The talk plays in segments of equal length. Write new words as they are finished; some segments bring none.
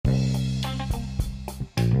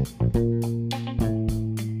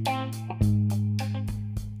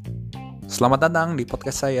Selamat datang di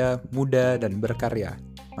podcast saya, Muda dan Berkarya.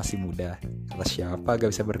 Masih muda, kata siapa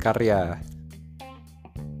gak bisa berkarya?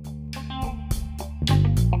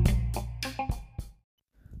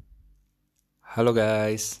 Halo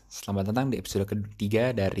guys, selamat datang di episode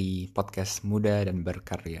ketiga dari podcast Muda dan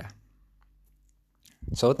Berkarya.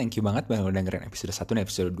 So, thank you banget udah dengerin episode 1 dan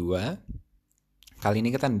episode 2. Kali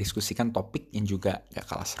ini kita mendiskusikan topik yang juga gak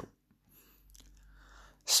kalah seru.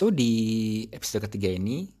 So, di episode ketiga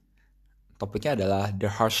ini, topiknya adalah The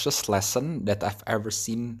Harshest Lesson That I've Ever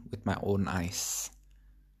Seen With My Own Eyes.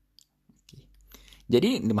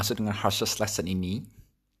 Jadi, dimaksud dengan harshest lesson ini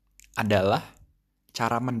adalah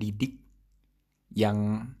cara mendidik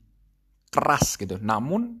yang keras gitu,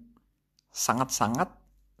 namun sangat-sangat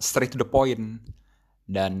straight to the point.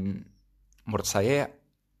 Dan menurut saya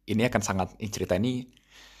ini akan cerita ini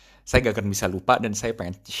saya gak akan bisa lupa, dan saya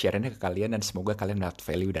pengen share-nya ke kalian, dan semoga kalian dapat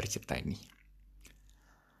value dari cerita ini.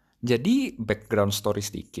 Jadi background story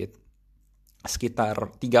sedikit,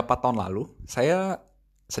 sekitar 3-4 tahun lalu saya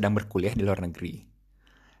sedang berkuliah di luar negeri.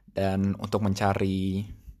 Dan untuk mencari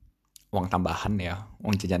uang tambahan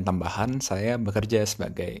uang jajan tambahan, saya bekerja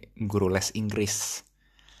sebagai guru les Inggris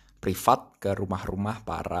privat ke rumah-rumah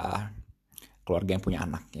para keluarga yang punya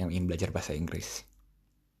anak yang ingin belajar bahasa Inggris.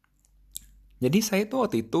 Jadi saya tuh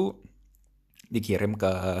waktu itu dikirim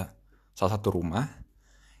ke salah satu rumah,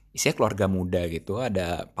 isinya keluarga muda gitu,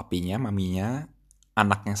 ada papinya, maminya,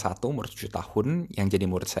 anak yang satu umur 7 tahun yang jadi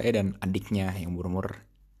murid saya, dan adiknya yang berumur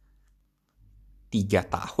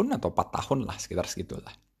 3 tahun atau 4 tahun lah, sekitar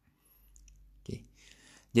segitulah. Oke.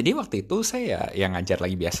 Jadi waktu itu saya yang ngajar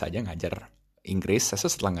lagi biasa aja, ngajar Inggris.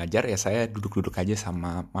 Setelah ngajar saya duduk-duduk aja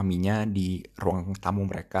sama maminya di ruang tamu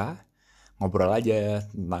mereka, ngobrol aja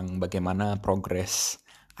tentang bagaimana progres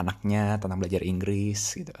anaknya tentang belajar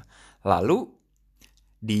Inggris gitu. Lalu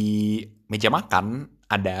di meja makan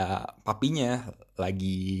ada papinya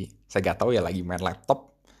lagi, saya gak tahu ya, lagi main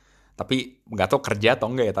laptop, tapi gak tahu kerja atau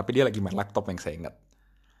enggak ya, tapi dia lagi main laptop yang saya ingat.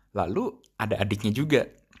 Lalu ada adiknya juga,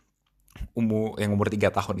 yang umur 3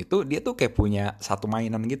 tahun itu, dia tuh kayak punya satu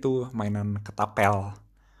mainan gitu, mainan ketapel.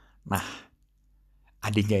 Nah,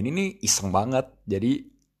 adiknya ini nih iseng banget, jadi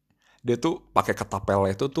dia tuh pakai ketapel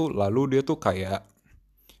itu tuh, lalu dia tuh kayak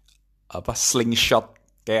slingshot,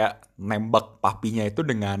 kayak nembak papinya itu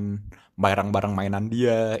dengan barang-barang mainan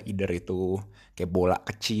dia, either itu kayak bola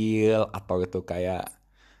kecil atau itu kayak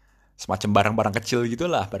semacam barang-barang kecil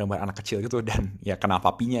gitulah, barang-barang anak kecil gitu, dan ya kena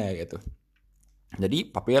papinya gitu. Jadi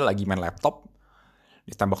papinya lagi main laptop,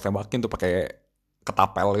 ditembak-tembakin tuh pakai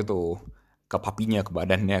ketapel itu ke papinya, ke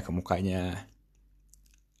badannya, ke mukanya.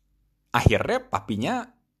 Akhirnya papinya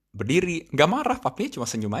berdiri, nggak marah, papinya cuma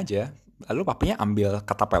senyum aja. Lalu papinya ambil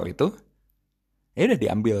ketapel itu, ya udah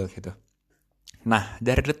diambil gitu. Nah,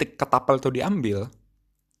 dari detik ketapel itu diambil,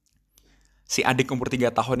 si adik umur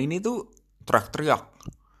 3 tahun ini tuh teriak-teriak,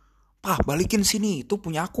 "Pah, balikin sini, itu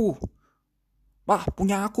punya aku. Pah,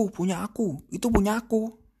 punya aku, itu punya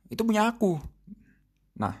aku, itu punya aku."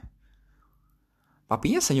 Nah,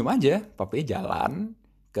 papinya senyum aja, papinya jalan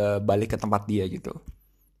balik ke tempat dia gitu.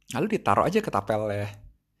 Lalu ditaruh aja ketapelnya.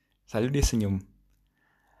 Lalu dia senyum,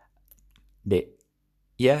 "Dek,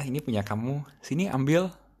 ya ini punya kamu, sini ambil."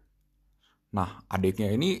 Nah, adiknya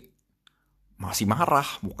ini masih marah,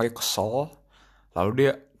 mukanya kesel. Lalu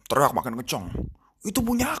dia teriak makin kencang, "Itu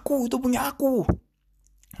punya aku, itu punya aku."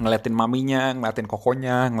 Ngeliatin maminya, ngeliatin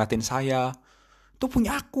kokonya, ngeliatin saya. "Itu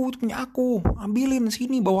punya aku, ambilin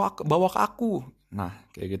sini, bawa ke aku." Nah,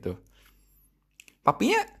 kayak gitu.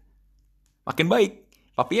 Papinya makin baik.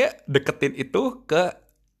 Papinya deketin itu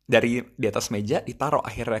dari di atas meja, ditaruh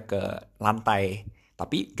akhirnya ke lantai.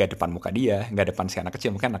 Tapi gak depan muka dia, gak depan si anak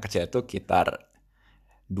kecil. Mungkin anak kecil itu sekitar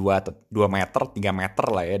 2 meter, 3 meter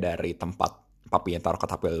lah ya dari tempat papinya taruh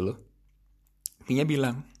ketapel dulu. Papinya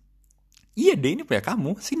bilang, "Iya deh, ini punya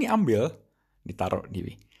kamu, sini ambil." Ditaruh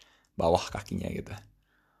di bawah kakinya gitu.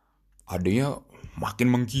 Adanya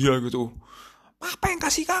makin menggila gitu, "Papa yang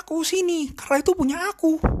kasih ke aku, sini, karena itu punya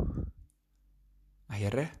aku."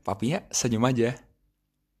 Akhirnya papinya senyum aja.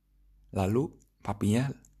 Lalu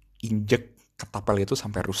papinya injek ketapel itu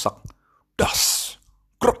sampai rusak. Das,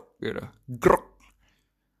 grok gitu, grok.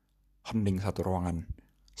 Hening satu ruangan.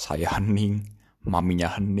 Saya hening,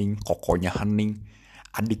 maminya hening, kokonya hening.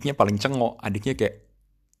 Adiknya paling cengok, adiknya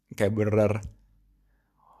kayak bener,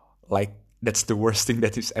 like that's the worst thing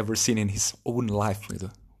that he's ever seen in his own life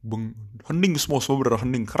gitu. Hening semua bener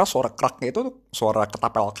hening, karena suara kraknya itu suara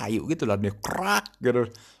ketapel kayu gitu lah, dia krak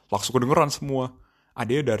gitu, langsung kedengeran semua.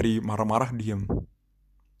 Adiknya dari marah-marah diam.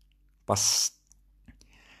 Pas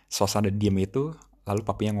suasana diam itu, lalu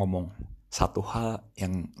papinya ngomong satu hal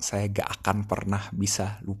yang saya gak akan pernah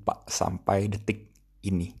bisa lupa sampai detik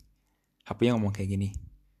ini. Papinya ngomong kayak gini,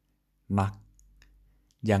 "Nak,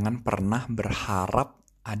 jangan pernah berharap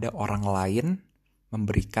ada orang lain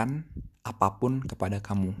memberikan apapun kepada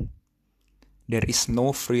kamu. There is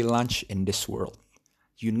no free lunch in this world.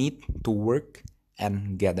 You need to work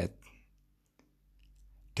and get it."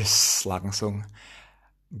 Des, langsung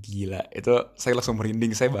gila. Itu saya langsung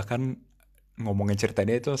merinding. Saya bahkan ngomongin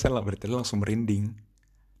ceritanya itu saya langsung merinding.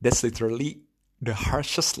 That's literally the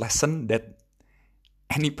harshest lesson that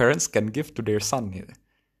any parents can give to their son. Gitu.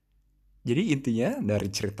 Jadi intinya dari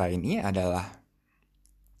cerita ini adalah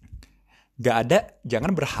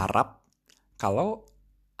jangan berharap kalau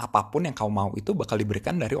apapun yang kamu mau itu bakal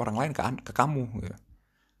diberikan dari orang lain ke kamu. Gitu.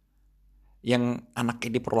 Yang anak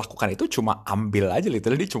ini perlu lakukan itu cuma ambil aja,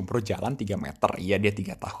 literally dia cuma perlu jalan 3 meter. Iya, dia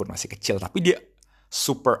 3 tahun, masih kecil, tapi dia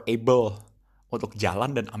super able untuk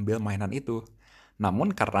jalan dan ambil mainan itu.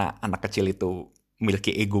 Namun karena anak kecil itu memiliki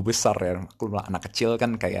ego besar ya, anak kecil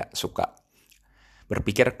kan kayak suka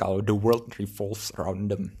berpikir kalau the world revolves around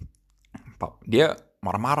them. Dia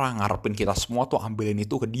marah-marah, ngarepin kita semua tuh ambilin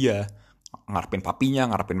itu ke dia. Ngarepin papinya,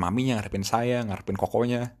 ngarepin maminya, ngarepin saya, ngarepin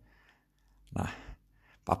kokonya. Nah,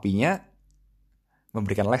 papinya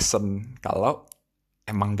memberikan lesson kalau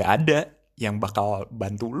emang gak ada yang bakal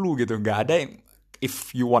bantu lu gitu. Gak ada yang,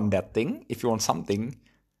 if you want that thing, if you want something,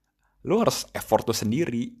 lu harus effort tuh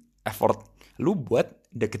sendiri. Effort lu buat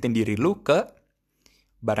deketin diri lu ke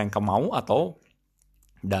barang yang kamu mau, atau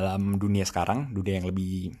dalam dunia sekarang, dunia yang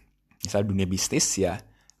lebih, misalnya dunia bisnis ya,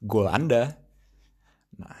 goal Anda.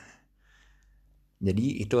 Nah,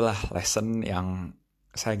 jadi itulah lesson yang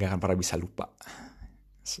saya gak akan pernah bisa lupa.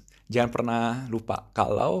 Jangan pernah lupa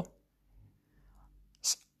kalau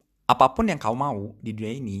apapun yang kau mau di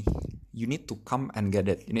dunia ini, you need to come and get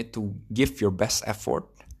it. You need to give your best effort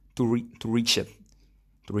to reach it.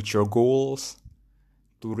 To reach your goals,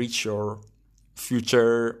 to reach your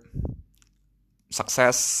future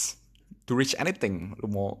success, to reach anything. Lu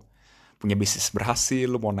mau punya bisnis berhasil,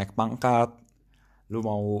 lu mau naik pangkat, lu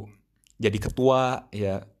mau jadi ketua,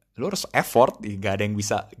 ya lu harus effort. Gak ada yang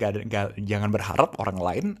bisa, jangan berharap orang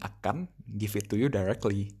lain akan give it to you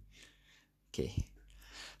directly. Oke.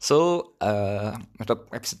 So, untuk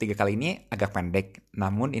episode 3 kali ini agak pendek,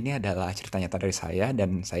 namun ini adalah cerita nyata dari saya,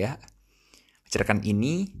 dan saya menceritakan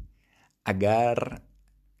ini agar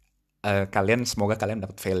semoga kalian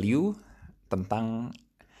dapat value tentang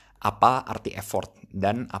apa arti effort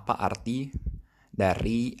dan apa arti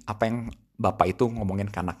dari apa yang bapak itu ngomongin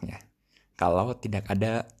ke anaknya. Kalau tidak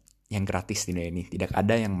ada yang gratis di dunia ini, tidak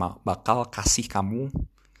ada yang bakal kasih kamu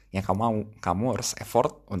yang kamu mau, kamu harus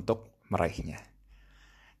effort untuk meraihnya.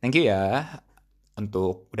 Thank you ya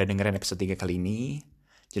untuk udah dengerin episode 3 kali ini.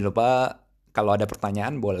 Jangan lupa kalau ada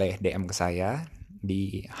pertanyaan boleh DM ke saya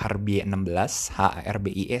di Harbie16,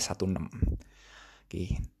 HARBIE16. Oke,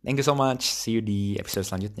 thank you so much. See you di episode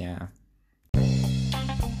selanjutnya.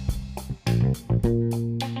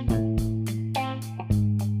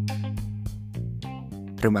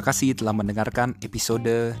 Terima kasih telah mendengarkan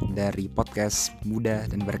episode dari podcast Muda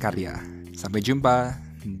dan Berkarya. Sampai jumpa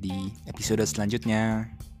di episode selanjutnya.